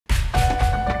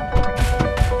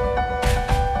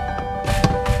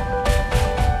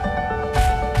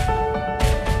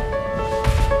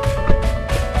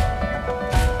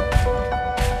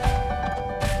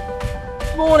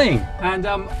and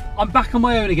I'm back on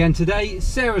my own again today.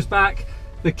 Sarah's back,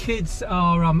 the kids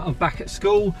are back at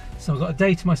school, so I've got a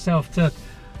day to myself to,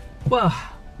 well,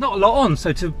 not a lot on,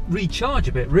 so to recharge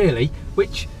a bit really,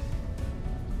 which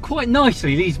quite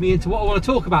nicely leads me into what I want to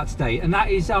talk about today, and that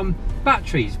is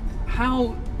batteries.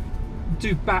 How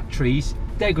do batteries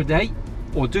degrade,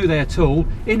 or do they at all,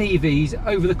 in EVs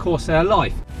over the course of their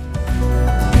life?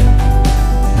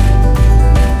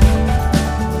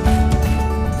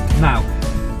 Now,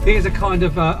 here's a kind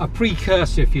of a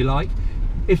precursor, if you like.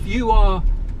 If you are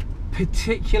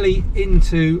particularly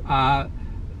into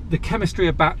the chemistry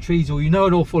of batteries, or you know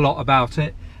an awful lot about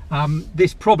it,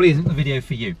 this probably isn't the video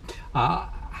for you.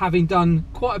 Having done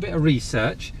quite a bit of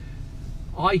research,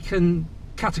 I can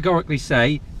categorically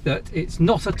say that it's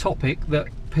not a topic that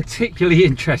particularly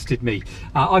interested me.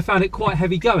 I found it quite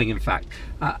heavy going, in fact.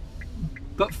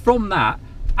 But from that,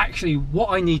 actually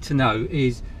what I need to know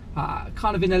is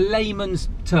kind of in a layman's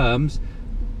terms,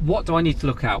 what do I need to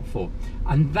look out for?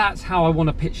 And that's how I want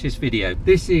to pitch this video.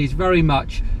 This is very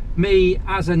much me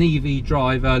as an EV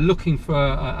driver looking for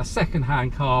a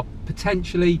second-hand car,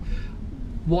 potentially.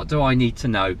 What do I need to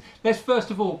know? Let's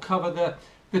first of all cover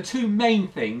the two main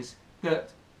things that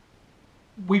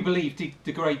we believe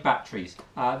degrade batteries.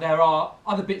 There are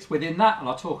other bits within that, and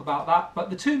I'll talk about that, but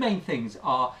the two main things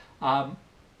are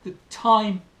the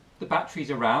time the battery's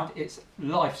around, its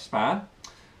lifespan,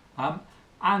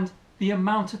 and the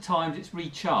amount of times it's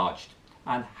recharged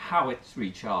and how it's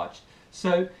recharged.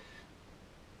 So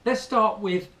let's start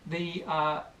with the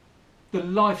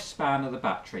lifespan of the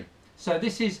battery. So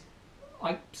this is,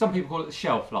 some people call it the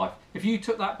shelf life. If you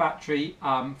took that battery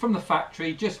from the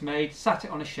factory, just made, sat it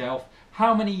on a shelf,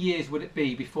 how many years would it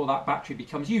be before that battery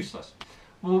becomes useless?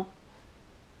 Well,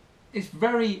 it's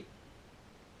very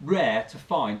rare to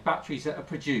find batteries that are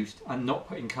produced and not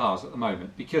put in cars at the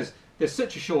moment, because there's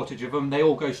such a shortage of them. They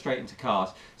all go straight into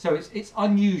cars, so it's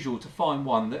unusual to find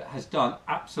one that has done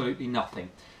absolutely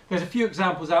nothing. There's a few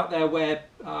examples out there where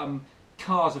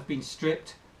cars have been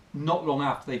stripped not long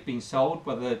after they've been sold,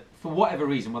 whether for whatever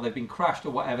reason, whether they've been crashed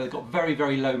or whatever, they've got very,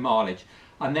 very low mileage,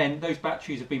 and then those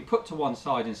batteries have been put to one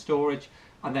side in storage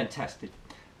and then tested.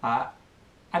 And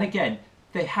again,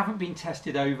 they haven't been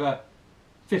tested over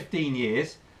 15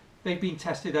 years. They've been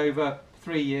tested over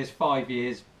 3 years, 5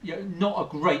 years, you know, not a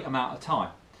great amount of time.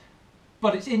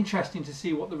 But it's interesting to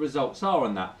see what the results are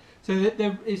on that. So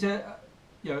there is a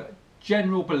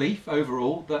general belief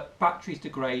overall that batteries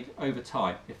degrade over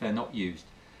time if they're not used.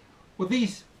 Well,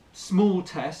 these small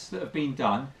tests that have been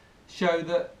done show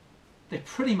that they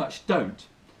pretty much don't.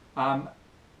 And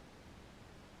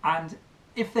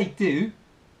if they do,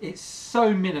 it's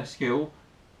so minuscule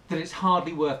that it's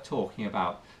hardly worth talking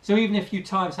about. So even if you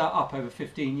times that up over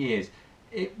 15 years,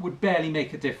 it would barely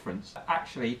make a difference.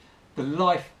 Actually,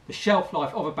 the shelf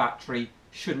life of a battery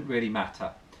shouldn't really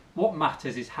matter. What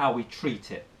matters is how we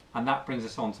treat it. And that brings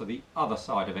us on to the other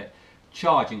side of it,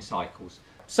 charging cycles.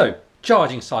 So,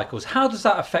 charging cycles, how does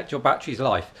that affect your battery's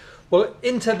life? Well,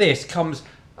 into this comes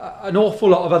an awful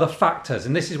lot of other factors,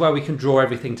 and this is where we can draw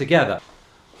everything together.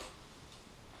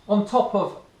 On top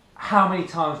of how many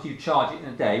times do you charge it in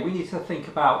a day, we need to think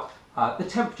about the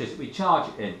temperatures that we charge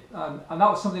it in, and that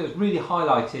was something that was really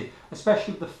highlighted,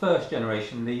 especially with the first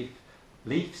generation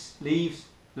Leafs in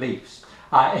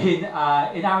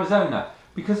Arizona,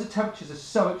 because the temperatures are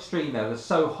so extreme there, they're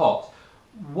so hot.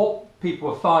 What people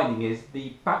were finding is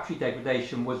the battery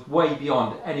degradation was way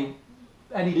beyond any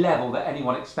level that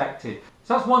anyone expected.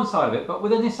 So that's one side of it, but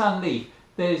with a Nissan Leaf,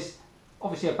 there's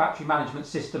obviously a battery management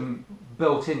system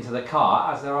built into the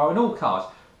car, as there are in all cars,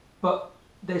 but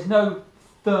there's no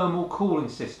thermal cooling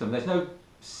system. There's no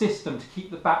system to keep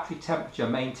the battery temperature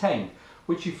maintained,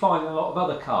 which you find in a lot of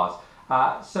other cars.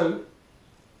 So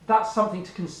that's something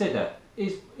to consider.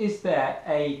 Is there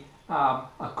a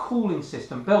cooling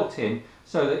system built in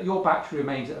so that your battery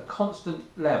remains at a constant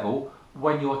level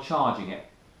when you're charging it?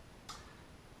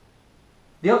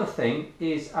 The other thing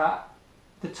is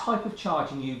the type of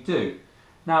charging you do.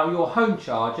 Now, your home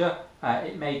charger,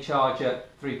 it may charge at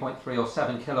 3.3 or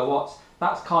 7 kilowatts.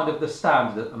 That's kind of the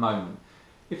standard at the moment.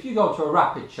 If you go to a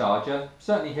rapid charger,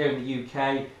 certainly here in the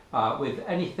UK, with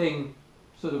anything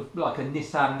sort of like a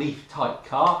Nissan Leaf type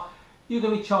car, you're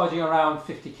going to be charging around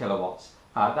 50 kilowatts.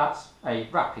 That's a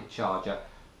rapid charger.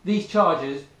 These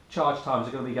chargers, charge times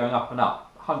are going to be going up and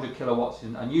up. 100 kilowatts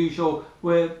isn't unusual.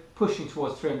 We're pushing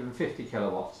towards 350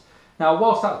 kilowatts. Now,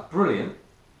 whilst that's brilliant,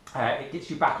 it gets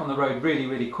you back on the road really,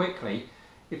 really quickly.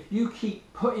 If you keep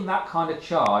putting that kind of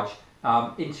charge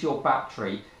into your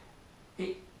battery,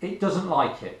 it doesn't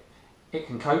like it. It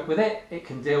can cope with it, it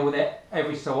can deal with it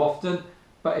every so often,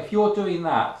 but if you're doing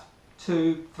that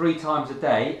 2-3 times a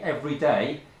day, every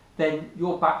day, then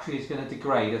your battery is going to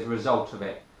degrade as a result of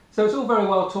it. So it's all very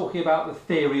well talking about the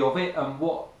theory of it and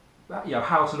what,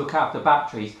 how to look after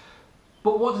batteries,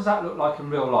 but what does that look like in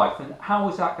real life, and how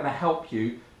is that going to help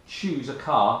you choose a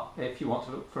car if you want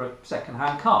to look for a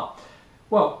second-hand car?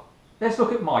 Well, let's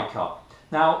look at my car.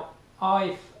 Now,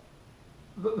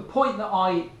 the point that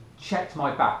I checked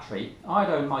my battery, I'd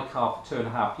owned my car for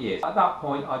 2.5 years. At that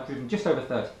point, I'd driven just over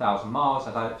 30,000 miles.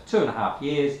 I'd had it for 2.5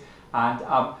 years, and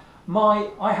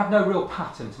I have no real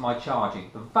pattern to my charging.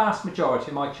 The vast majority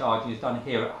of my charging is done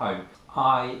here at home.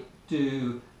 I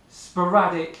do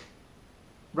sporadic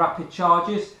rapid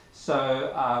charges,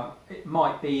 so it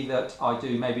might be that I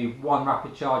do maybe 1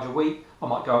 rapid charge a week. I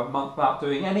might go a month without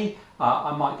doing any.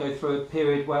 I might go through a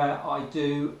period where I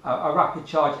do a rapid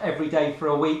charge every day for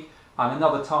a week, and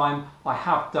another time I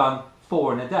have done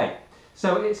 4 in a day.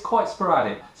 So it's quite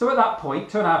sporadic. So at that point,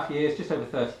 2.5 years, just over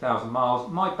 30,000 miles,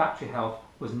 my battery health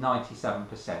was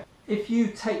 97%. If you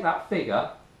take that figure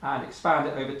and expand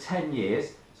it over 10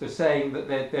 years, so saying that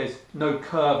there's no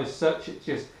curve as such,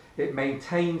 it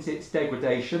maintains its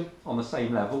degradation on the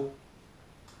same level.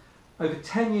 Over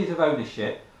 10 years of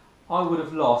ownership, I would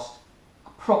have lost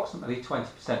approximately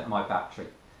 20% of my battery.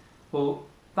 Well,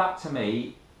 that to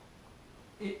me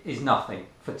is nothing.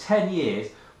 For 10 years,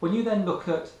 when you then look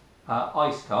at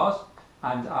ICE cars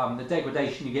and the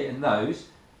degradation you get in those,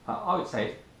 I would say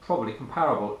it's probably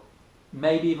comparable.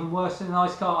 Maybe even worse than an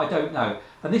ICE car, I don't know.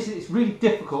 And it's really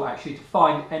difficult actually to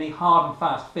find any hard and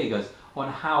fast figures on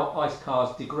how ICE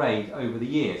cars degrade over the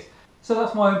years. So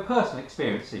that's my own personal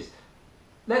experiences.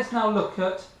 Let's now look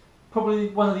at probably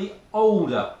one of the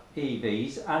older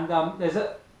EVs, and there's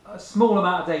a small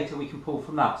amount of data we can pull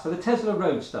from that. So the Tesla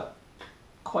Roadster,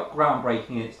 quite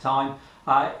groundbreaking in its time.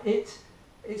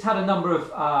 It's had a number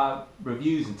of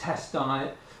reviews and tests done on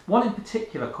it. One in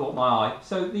particular caught my eye.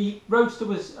 So the Roadster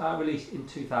was released in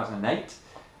 2008.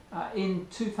 In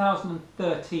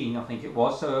 2013, I think it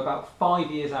was, so about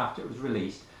 5 years after it was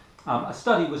released, a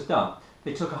study was done.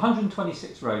 They took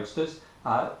 126 Roadsters.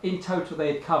 In total,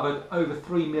 they had covered over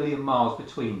 3 million miles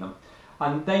between them.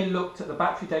 And they looked at the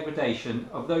battery degradation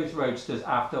of those Roadsters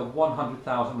after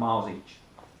 100,000 miles each.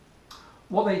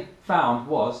 What they found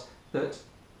was that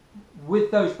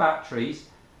with those batteries,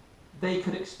 they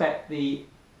could expect the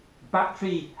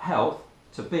battery health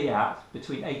to be at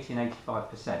between 80 and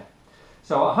 85%.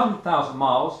 So at 100,000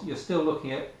 miles, you're still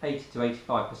looking at 80 to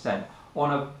 85%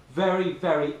 on a very,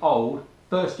 very old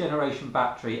first generation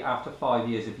battery after 5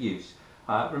 years of use.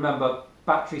 Remember,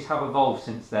 batteries have evolved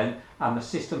since then, and the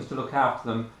systems to look after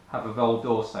them have evolved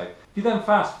also. If you then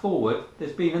fast forward,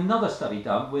 there's been another study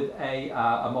done with a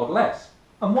Model S.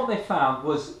 And what they found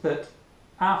was that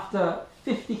after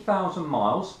 50,000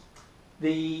 miles,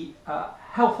 the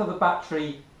health of the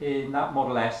battery in that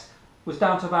Model S was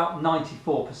down to about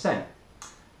 94%.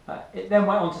 It then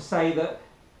went on to say that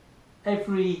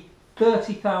every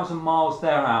 30,000 miles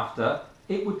thereafter,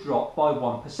 it would drop by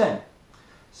 1%.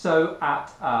 So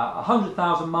at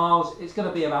 100,000 miles, it's going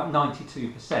to be about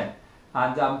 92%.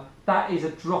 And that is a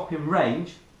drop in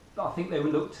range. I think they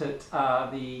looked at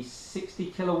the 60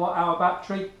 kilowatt hour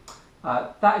battery.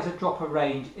 That is a drop of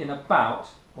range in about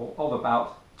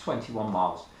 21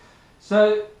 miles.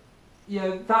 So,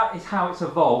 that is how it's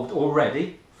evolved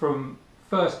already from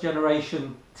first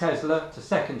generation Tesla to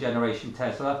second generation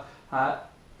Tesla.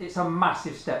 It's a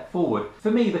massive step forward.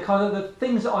 For me, the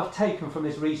things that I've taken from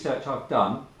this research I've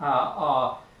done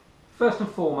are, first and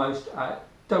foremost,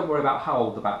 don't worry about how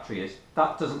old the battery is.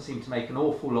 That doesn't seem to make an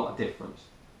awful lot of difference.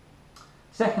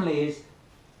 Secondly is,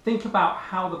 think about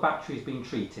how the battery is being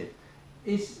treated.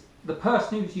 Is the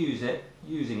person who's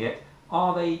using it,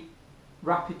 are they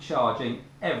rapid charging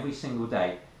every single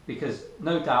day? Because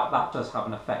no doubt that does have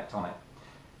an effect on it.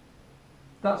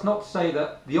 That's not to say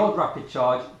that the odd rapid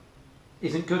charge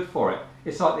isn't good for it.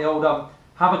 It's like the old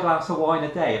have a glass of wine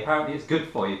a day, apparently it's good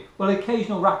for you. Well, the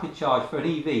occasional rapid charge for an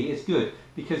EV is good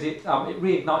because it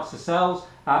reignites the cells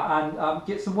and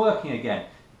gets them working again.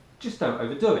 Just don't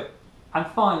overdo it. And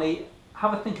finally,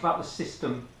 have a think about the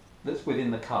system that's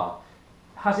within the car.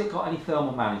 Has it got any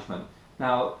thermal management?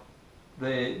 Now,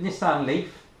 the Nissan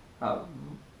Leaf,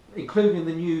 including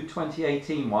the new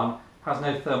 2018 one, has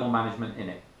no thermal management in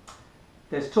it.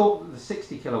 There's talk that the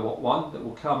 60 kilowatt one that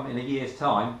will come in a year's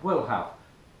time will have,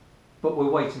 but we'll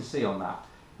wait and see on that.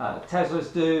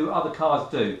 Teslas do, other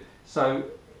cars do. So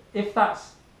if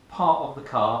that's part of the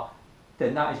car,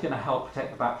 then that is going to help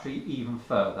protect the battery even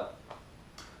further.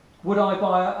 Would I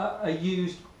buy a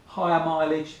used higher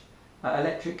mileage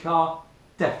electric car?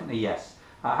 Definitely yes.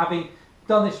 Having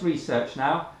done this research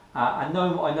now and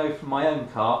knowing what I know from my own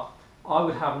car, I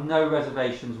would have no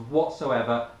reservations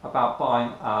whatsoever about buying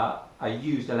a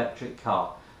used electric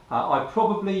car. I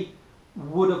probably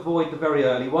would avoid the very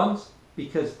early ones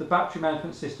because the battery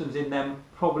management systems in them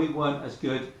probably weren't as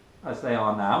good as they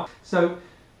are now. So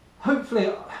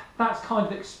hopefully that's kind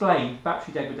of explained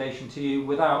battery degradation to you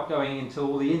without going into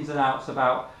all the ins and outs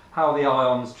about how the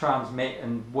ions transmit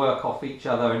and work off each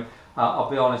other. And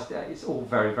I'll be honest, it's all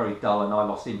very, very dull and I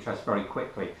lost interest very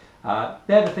quickly.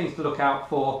 They're the things to look out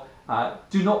for.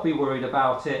 Do not be worried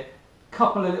about it.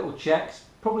 Couple of little checks,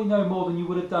 probably no more than you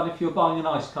would have done if you're buying a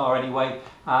nice car anyway.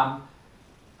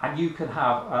 And you can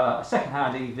have a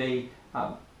second-hand EV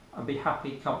and be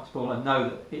happy, comfortable, and know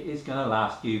that it is going to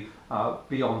last you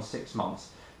beyond 6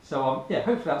 months. So yeah,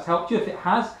 hopefully that's helped you. If it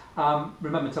has,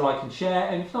 remember to like and share,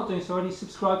 and if you're not doing so already,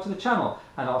 subscribe to the channel,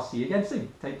 and I'll see you again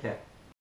soon. Take care.